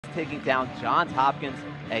taking down Johns Hopkins,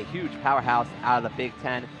 a huge powerhouse out of the Big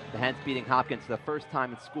Ten. The Hens beating Hopkins for the first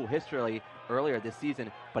time in school history earlier this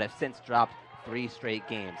season, but have since dropped 3 straight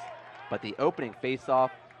games. But the opening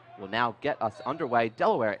face-off will now get us underway.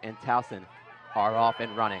 Delaware and Towson are off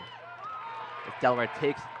and running. As Delaware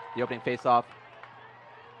takes the opening face-off,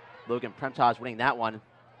 Logan Premtage winning that one.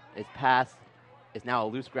 His pass is now a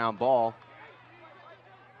loose ground ball.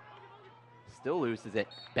 Still loose as it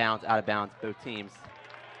bounds out of bounds. Both teams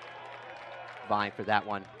vying for that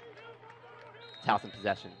one. Towson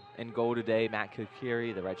possession. In goal today, Matt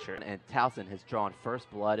Kokiri, the red shirt. And Towson has drawn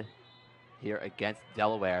first blood here against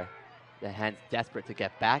Delaware. The Hens desperate to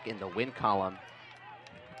get back in the win column.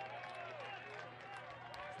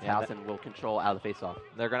 Towson will control out of the faceoff.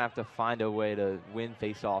 They're going to have to find a way to win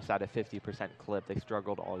faceoffs at a 50% clip. They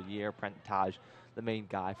struggled all year. Premtage, the main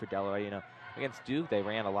guy for Delaware, you know. Against Duke, they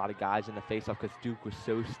ran a lot of guys in the faceoff because Duke was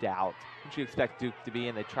so stout. What you expect Duke to be,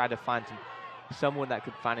 and they tried to find someone that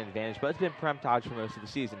could find an advantage. But it's been Premtage for most of the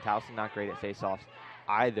season. Towson not great at faceoffs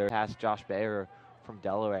either. Past Josh Bayer from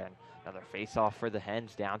Delaware, and another faceoff for the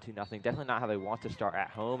Hens, down 2-0. Definitely not how they want to start at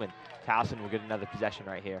home, and Towson will get another possession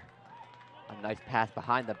right here. A nice pass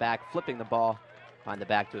behind the back, flipping the ball behind the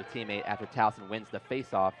back to a teammate after Towson wins the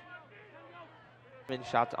faceoff.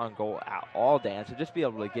 Shots on goal out all day, and so just be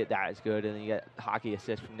able to get that is good. And then you get hockey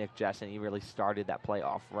assist from Nick Jessen. He really started that play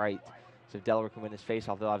off right. So if Delaware can win this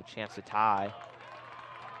faceoff, they'll have a chance to tie.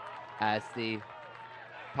 As the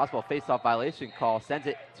possible faceoff violation call sends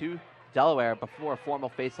it to Delaware before a formal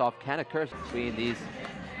faceoff can occur between these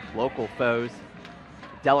local foes.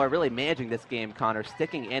 Delaware really managing this game, Connor,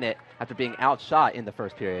 sticking in it after being outshot in the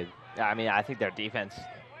first period. Yeah, I mean, I think their defense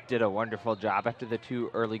did a wonderful job after the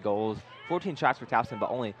 2 early goals. 14 shots for Towson, but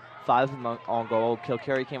only 5 of them on goal.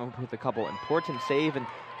 Kilcarry came up with a couple important saves,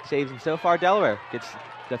 and so far Delaware gets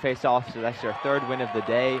the face-off, so that's their 3rd win of the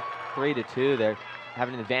day, 3-2. They're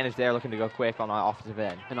having an advantage there, looking to go quick on the offensive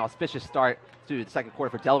end. An auspicious start to the second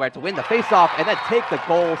quarter for Delaware to win the face-off and then take the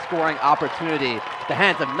goal-scoring opportunity. The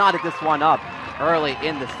Hens have knotted this one up early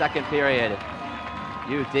in the second period.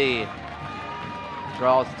 UD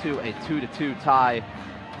draws to a 2-2 tie.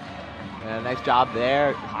 And a nice job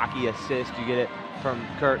there. Hockey assist. You get it from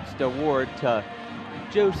Kurt Stewart to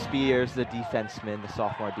Joe Spears, the defenseman, the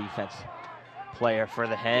sophomore defense player for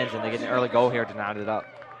the Hens, and they get an early goal here to knot it up.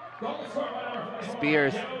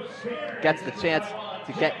 Spears gets the chance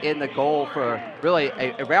to get in the goal for really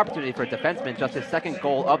a rare opportunity for a defenseman, just his 2nd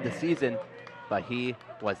goal of the season, but he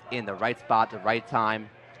was in the right spot, the right time,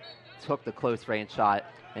 took the close range shot,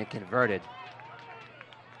 and converted.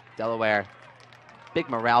 Delaware, big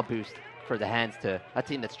morale boost for the Hens, to a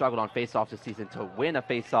team that struggled on faceoffs this season, to win a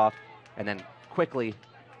faceoff and then quickly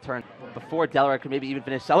turn before Delaware could maybe even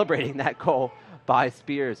finish celebrating that goal by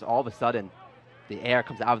Spears. All of a sudden, the air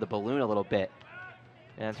comes out of the balloon a little bit.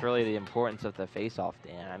 And it's really the importance of the faceoff,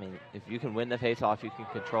 Dan. I mean, if you can win the faceoff, you can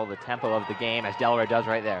control the tempo of the game, as Delaware does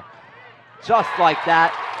right there. Just like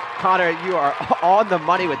that, Connor, you are on the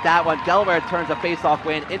money with that one. Delaware turns a faceoff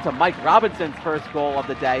win into Mike Robinson's first goal of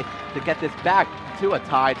the day to get this back to a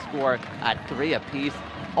tied score at 3 apiece.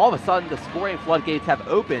 All of a sudden, the scoring floodgates have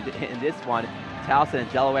opened in this one. Towson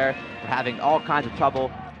and Delaware were having all kinds of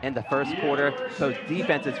trouble in the first quarter. So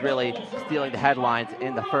defense is really stealing the headlines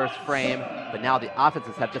in the first frame, but now the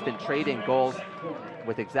offenses have just been trading goals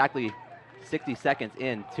with exactly 60 seconds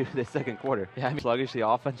into the second quarter. Yeah, I mean, sluggish the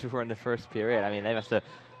offense were in the first period. I mean, they must have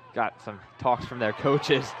got some talks from their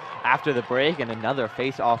coaches after the break, and another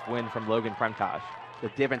face-off win from Logan Premtage. The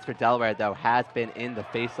difference for Delaware, though, has been in the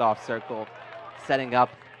face-off circle, setting up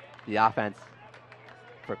the offense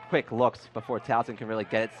for quick looks before Towson can really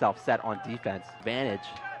get itself set on defense. Advantage.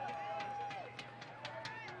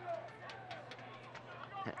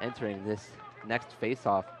 Entering this next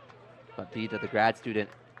face-off, but B to the grad student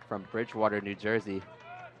from Bridgewater, New Jersey.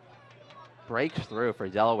 Breaks through for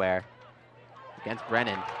Delaware against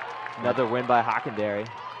Brennan. Another win by Hockenberry.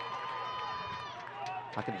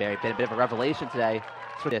 Hockenberry been a bit of a revelation today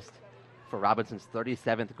for Robinson's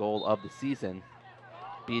 37th goal of the season.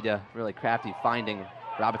 Bida really crafty, finding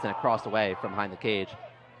Robinson across the way from behind the cage.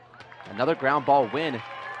 Another ground ball win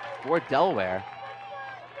for Delaware.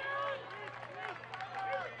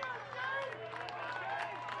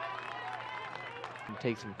 And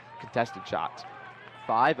take some contested shots.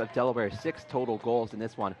 5 of Delaware's 6 total goals in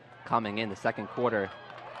this one coming in the second quarter.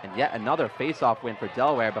 And yet another face-off win for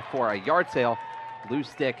Delaware before a yard sale. Loose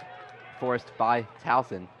stick forced by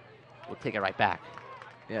Towson. We'll take it right back.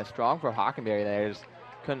 Yeah, strong for Hockenberry there. Just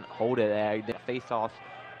couldn't hold it there. Face-offs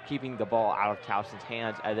keeping the ball out of Towson's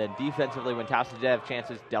hands. And then defensively, when Towson did have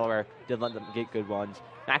chances, Delaware didn't let them get good ones.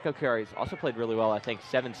 Mako Curry's also played really well. I think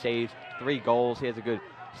 7 saves, 3 goals. He has a good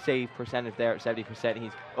save percentage there at 70%.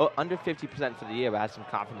 He's under 50% for the year, but has some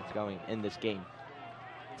confidence going in this game.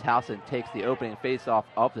 Towson takes the opening faceoff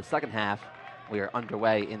of the second half. We are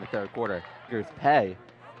underway in the third quarter. Here's Pay.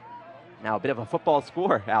 Now a bit of a football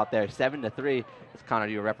score out there, 7-3. As Connor,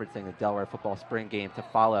 you were referencing the Delaware football spring game to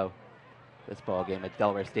follow this ball game at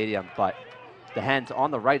Delaware Stadium. But the Hens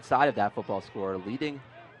on the right side of that football score, leading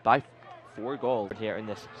by 4 goals. Here in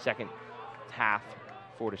this second half,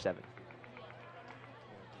 4-7.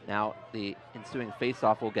 Now the ensuing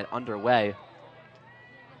faceoff will get underway.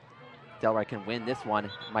 Delaware can win this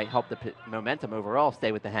one. Might help the momentum overall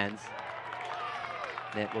stay with the Hens.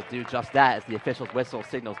 And it will do just that as the official's whistle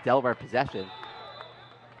signals Delaware possession.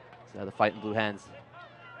 So the Fighting Blue Hens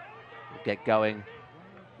will get going.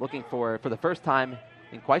 Looking for the first time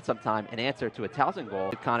in quite some time, an answer to a Towson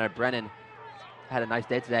goal. Connor Brennan had a nice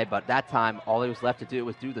day today, but that time all he was left to do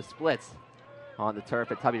was do the splits on the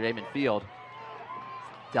turf at Tubby Raymond Field.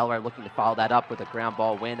 Delaware looking to follow that up with a ground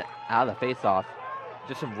ball win out of the faceoff.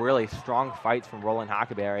 Just some really strong fights from Roland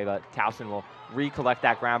Hockenberry, but Towson will recollect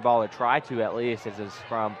that ground ball, or try to at least, as it's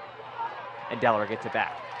from, and Delaware gets it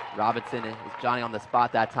back. Robinson is Johnny on the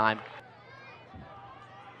spot that time.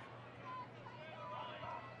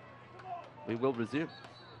 We will resume.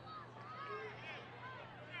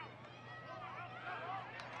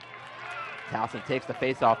 Towson takes the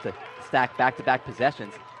faceoff to stack back-to-back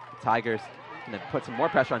possessions. The Tigers going to put some more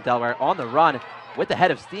pressure on Delaware on the run with the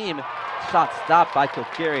head of steam. Shot stopped by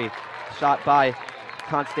Kilkiri. Shot by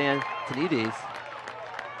Constantinides.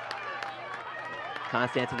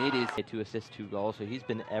 Constantinides. 2 assists, 2 goals, so he's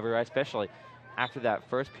been everywhere, especially after that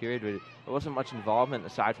first period. There wasn't much involvement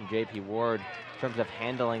aside from J.P. Ward in terms of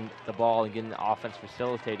handling the ball and getting the offense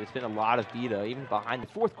facilitated. It's been a lot of Vita, even behind the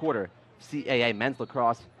fourth quarter. CAA men's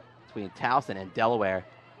lacrosse between Towson and Delaware.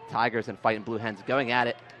 Tigers and Fighting Blue Hens going at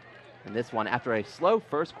it. And this one, after a slow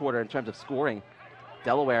first quarter in terms of scoring,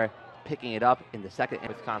 Delaware picking it up in the second.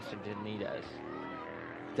 With Constantinides.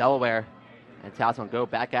 Delaware and Towson go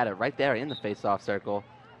back at it right there in the face-off circle.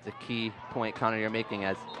 It's a key point, Connor, you're making,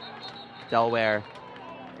 as Delaware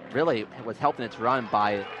really was helped in its run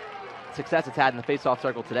by success it's had in the face-off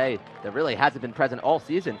circle today that really hasn't been present all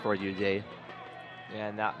season for UD. Yeah,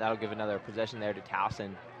 and that'll give another possession there to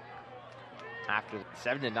Towson after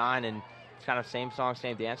 7-9, and it's kind of same song,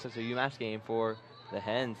 same dance as the UMass game for the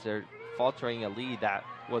Hens. They're faltering a lead that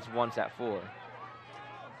was once at 4.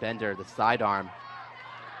 Bender, the sidearm,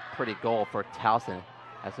 pretty goal for Towson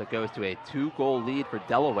as it goes to a 2-goal lead for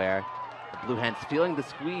Delaware. The Blue Hens feeling the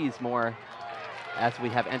squeeze more as we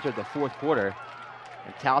have entered the fourth quarter.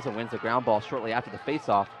 And Towson wins the ground ball shortly after the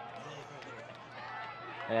faceoff.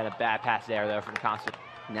 And a bad pass there though from Constant.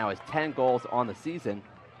 Now has 10 goals on the season.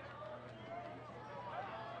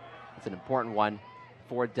 It's an important one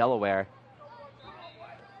for Delaware.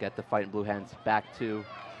 Get the Fighting Blue Hens back to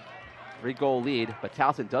 3-goal lead, but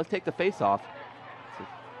Towson does take the faceoff to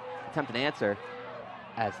attempt an answer,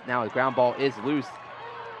 as now the ground ball is loose.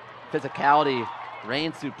 Physicality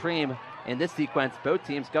reigns supreme in this sequence. Both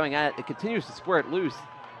teams going at it. It continues to squirt loose.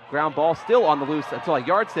 Ground ball still on the loose until a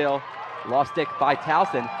yard sale. Lost stick by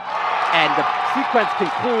Towson. And the sequence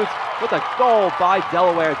concludes with a goal by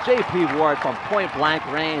Delaware. J.P. Ward from point blank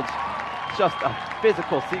range. Just a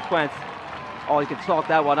physical sequence. All you can chalk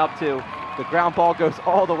that one up to. The ground ball goes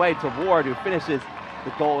all the way to Ward, who finishes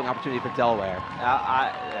the goal opportunity for Delaware.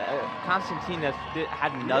 Constantinides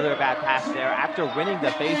had another bad pass there after winning the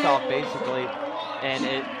faceoff, basically, and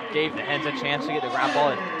it gave the Hens a chance to get the ground ball,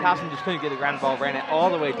 and Towson just couldn't get the ground ball, ran it all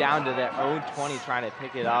the way down to their own 20 trying to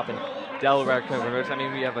pick it up, and Delaware could reverse. I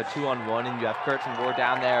mean, we have a 2-on-1, and you have Kurtz and Ward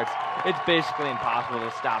down there. It's basically impossible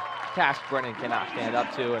to stop. Task Brennan cannot stand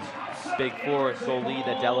up to, and big 4-goal lead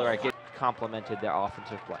that Delaware gets complemented their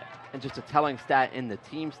offensive play. And just a telling stat in the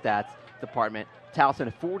team stats department,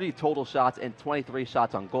 Towson 40 total shots and 23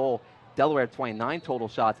 shots on goal. Delaware 29 total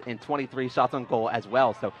shots and 23 shots on goal as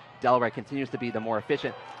well. So Delaware continues to be the more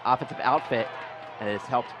efficient offensive outfit, and it has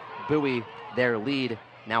helped buoy their lead.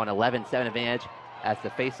 Now an 11-7 advantage as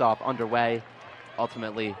the face-off underway.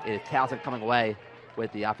 Ultimately, it is Towson coming away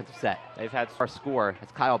with the offensive set. They've had our score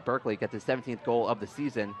as Kyle Berkeley gets his 17th goal of the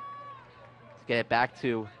season to get it back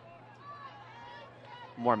to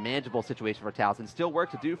more manageable situation for Towson. Still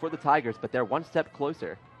work to do for the Tigers, but they're one step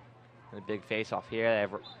closer. And a big face-off here. They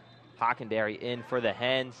have Hockenberry in for the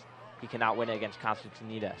Hens. He cannot win it against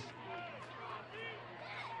Constantinides.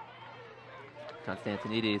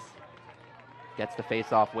 Gets the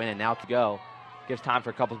face-off win, and now to go. Gives time for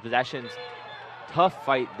a couple of possessions. tough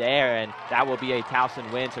fight there, and that will be a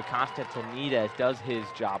Towson win. So Constantinides does his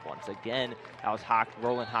job once again. That was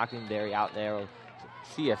Roland Hockenberry out there. We'll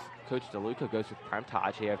see if Coach DeLuca goes with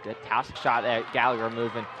Premtage here. If the Towson shot there, Gallagher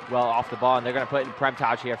moving well off the ball, and they're going to put in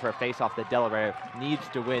Premtage here for a face-off that Delaware needs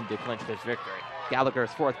to win to clinch this victory. Gallagher's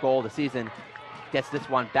 4th goal of the season gets this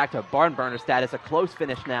one back to barn burner status. A close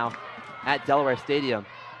finish now at Delaware Stadium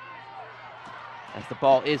as the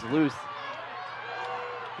ball is loose.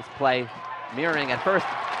 This play mirroring at first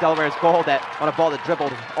Delaware's goal on a ball that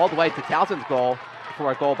dribbled all the way to Towson's goal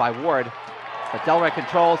before a goal by Ward. But Delaware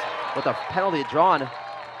controls with a penalty drawn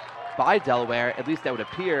by Delaware, at least that would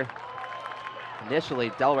appear.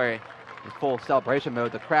 Initially, Delaware in full celebration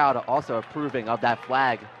mode. The crowd also approving of that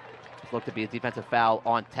flag. It looked to be a defensive foul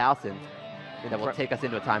on Towson, and that will take us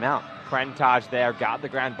into a timeout. Premtage there got the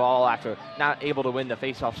ground ball after not able to win the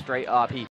faceoff straight up. He